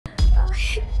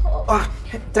Ah,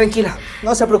 tranquila,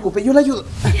 no se preocupe, yo la ayudo.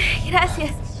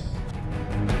 Gracias.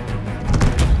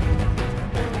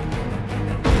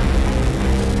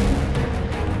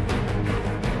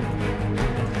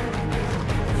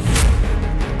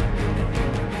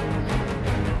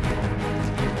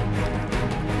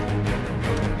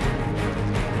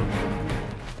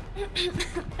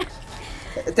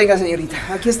 Tenga, señorita,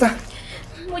 aquí está.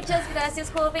 Muchas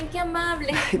gracias, joven, qué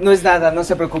amable. No es nada, no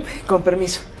se preocupe, con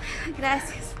permiso.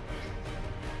 Gracias.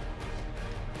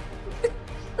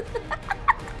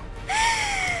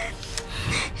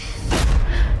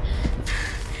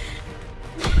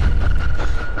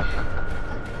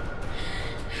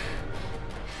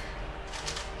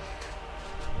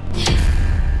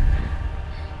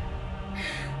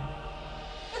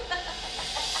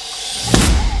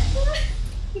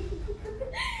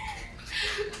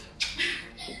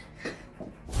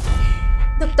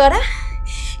 Doctora,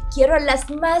 quiero las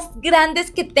más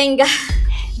grandes que tenga.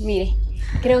 Mire,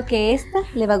 creo que esta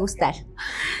le va a gustar.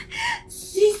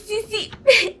 Sí.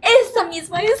 Esa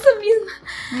misma.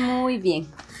 Muy bien.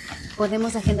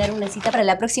 Podemos agendar una cita para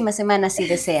la próxima semana si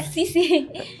desea. Sí.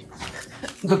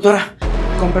 Doctora,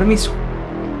 con permiso.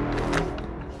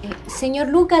 Señor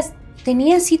Lucas,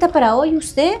 ¿tenía cita para hoy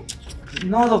usted?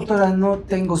 No, doctora, no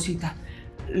tengo cita.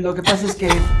 Lo que pasa es que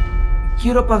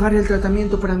quiero pagar el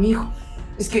tratamiento para mi hijo.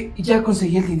 Es que ya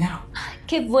conseguí el dinero.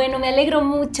 Qué bueno, me alegro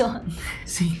mucho.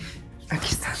 Sí, aquí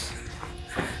está.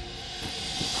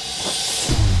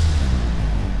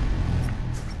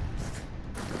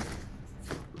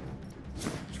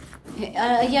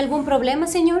 ¿Hay algún problema,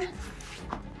 señor?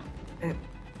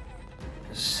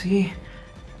 Sí,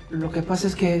 lo que pasa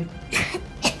es que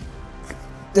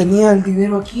tenía el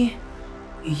dinero aquí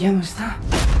y ya no está.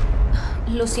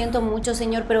 Lo siento mucho,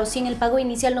 señor, pero sin el pago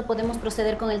inicial no podemos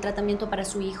proceder con el tratamiento para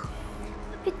su hijo.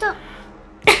 Papito,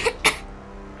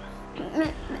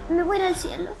 ¿me voy a ir al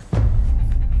cielo?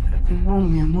 No,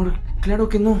 mi amor, claro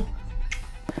que no.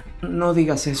 No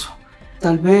digas eso.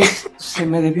 Tal vez se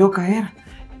me debió caer.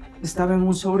 Estaba en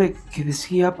un sobre que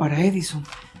decía para Edison.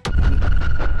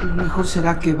 Lo mejor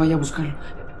será que vaya a buscarlo.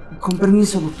 Con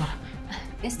permiso, doctora.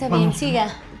 Está Vamos. bien,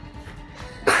 siga.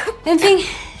 En fin,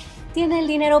 ¿tiene el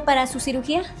dinero para su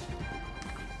cirugía?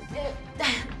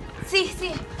 Sí.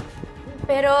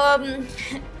 Pero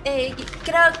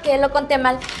creo que lo conté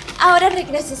mal. Ahora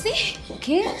regreso, ¿sí?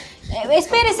 ¿Qué?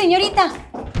 Espere, señorita.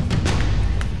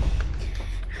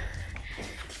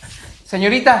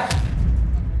 Señorita.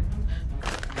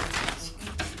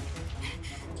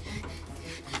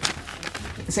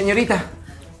 Señorita.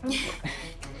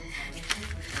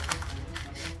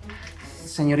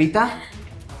 Señorita.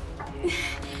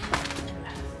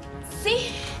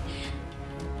 Sí.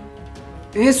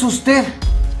 ¿Es usted?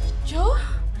 ¿Yo?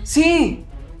 Sí.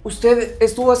 Usted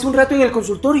estuvo hace un rato en el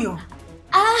consultorio.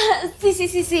 Ah,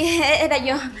 sí, era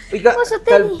yo. Oiga, Oso,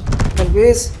 tal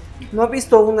vez ¿no ha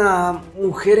visto una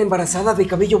mujer embarazada de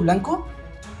cabello blanco?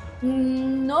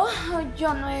 No,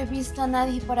 yo no he visto a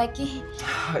nadie por aquí.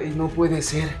 Ay, no puede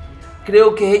ser.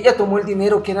 Creo que ella tomó el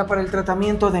dinero que era para el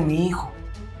tratamiento de mi hijo.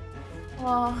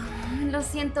 Oh, lo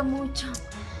siento mucho.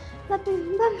 Papi,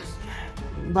 vamos.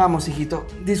 Vamos, hijito.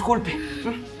 Disculpe.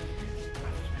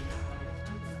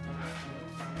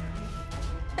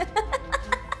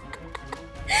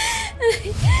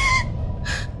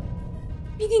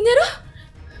 ¿Mi dinero?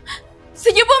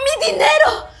 ¡Se llevó mi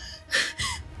dinero!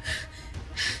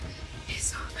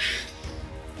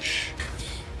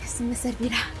 Eso me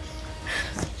servirá.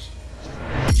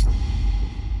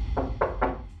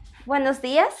 Buenos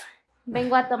días.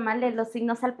 Vengo a tomarle los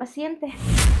signos al paciente.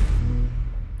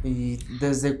 ¿Y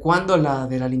desde cuándo la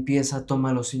de la limpieza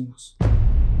toma los signos?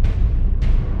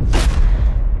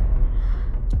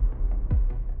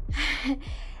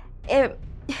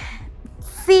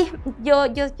 Sí, yo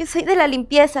soy de la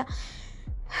limpieza.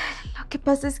 Lo que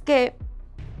pasa es que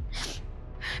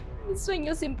mi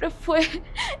sueño siempre fue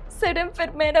ser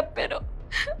enfermera, pero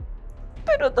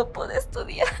no pude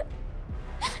estudiar.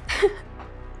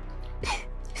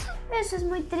 Eso es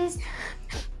muy triste.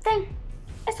 Ten,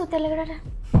 esto te alegrará.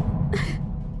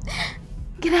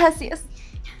 Gracias.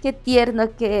 Qué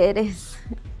tierno que eres.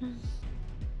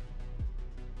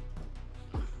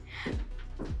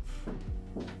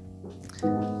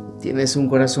 Tienes un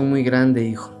corazón muy grande,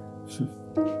 hijo.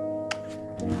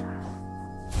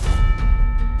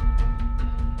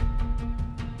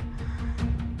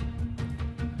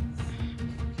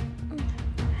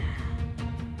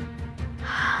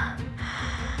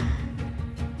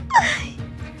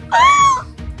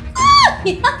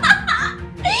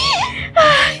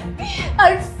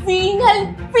 Al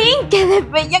fin, quedé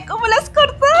bella como las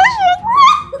Kardashian.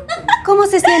 ¿Cómo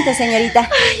se siente, señorita?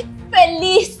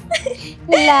 ¡Feliz!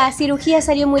 La cirugía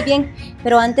salió muy bien,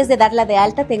 pero antes de darla de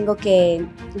alta tengo que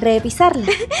revisarla.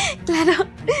 Claro.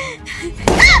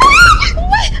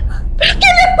 ¿Pero qué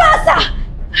le pasa?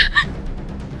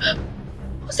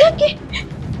 O sea que...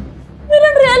 ¿no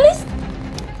eran reales?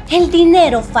 El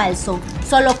dinero falso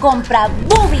solo compra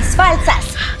boobies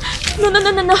falsas. No.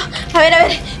 A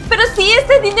ver. Pero si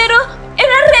ese dinero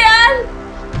era real.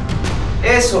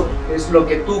 Eso es lo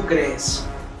que tú crees.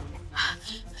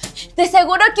 De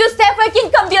seguro que usted fue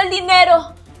quien cambió el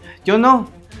dinero. Yo no,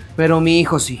 pero mi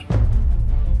hijo sí.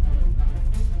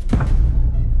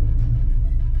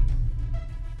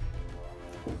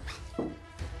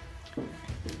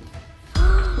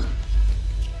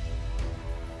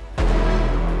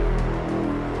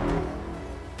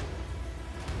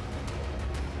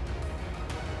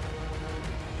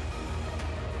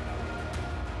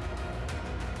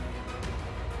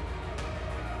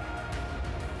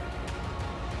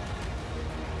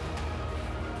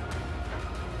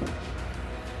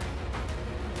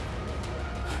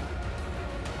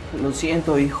 Lo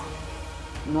siento, hijo.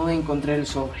 No encontré el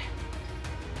sobre.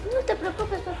 No te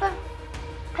preocupes, papá.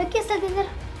 Aquí está el dinero.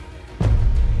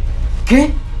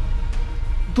 ¿Qué?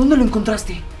 ¿Dónde lo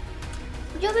encontraste?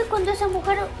 Yo vi cuando esa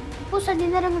mujer puso el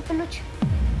dinero en el peluche.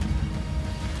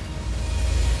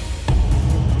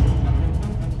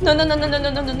 No. ¡Ese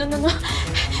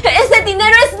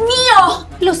dinero es mío!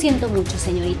 Lo siento mucho,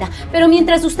 señorita, pero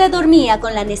mientras usted dormía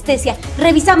con la anestesia,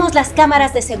 revisamos las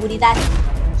cámaras de seguridad.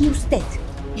 Y usted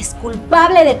es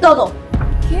culpable de todo.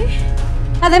 ¿Qué?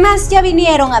 Además, ya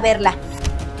vinieron a verla.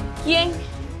 ¿Quién?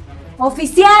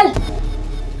 ¡Oficial!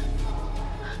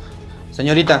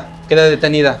 Señorita, queda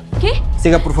detenida. ¿Qué?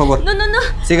 Siga, por favor. No.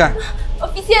 Siga.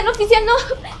 Oficial, no.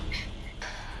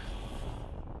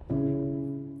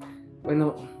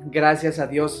 Bueno, gracias a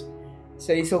Dios.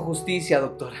 Se hizo justicia,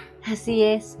 doctora. Así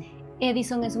es.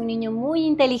 Edison es un niño muy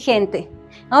inteligente.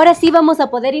 Ahora sí vamos a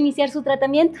poder iniciar su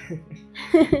tratamiento.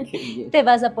 Qué bien. Te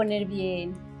vas a poner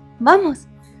bien. Vamos.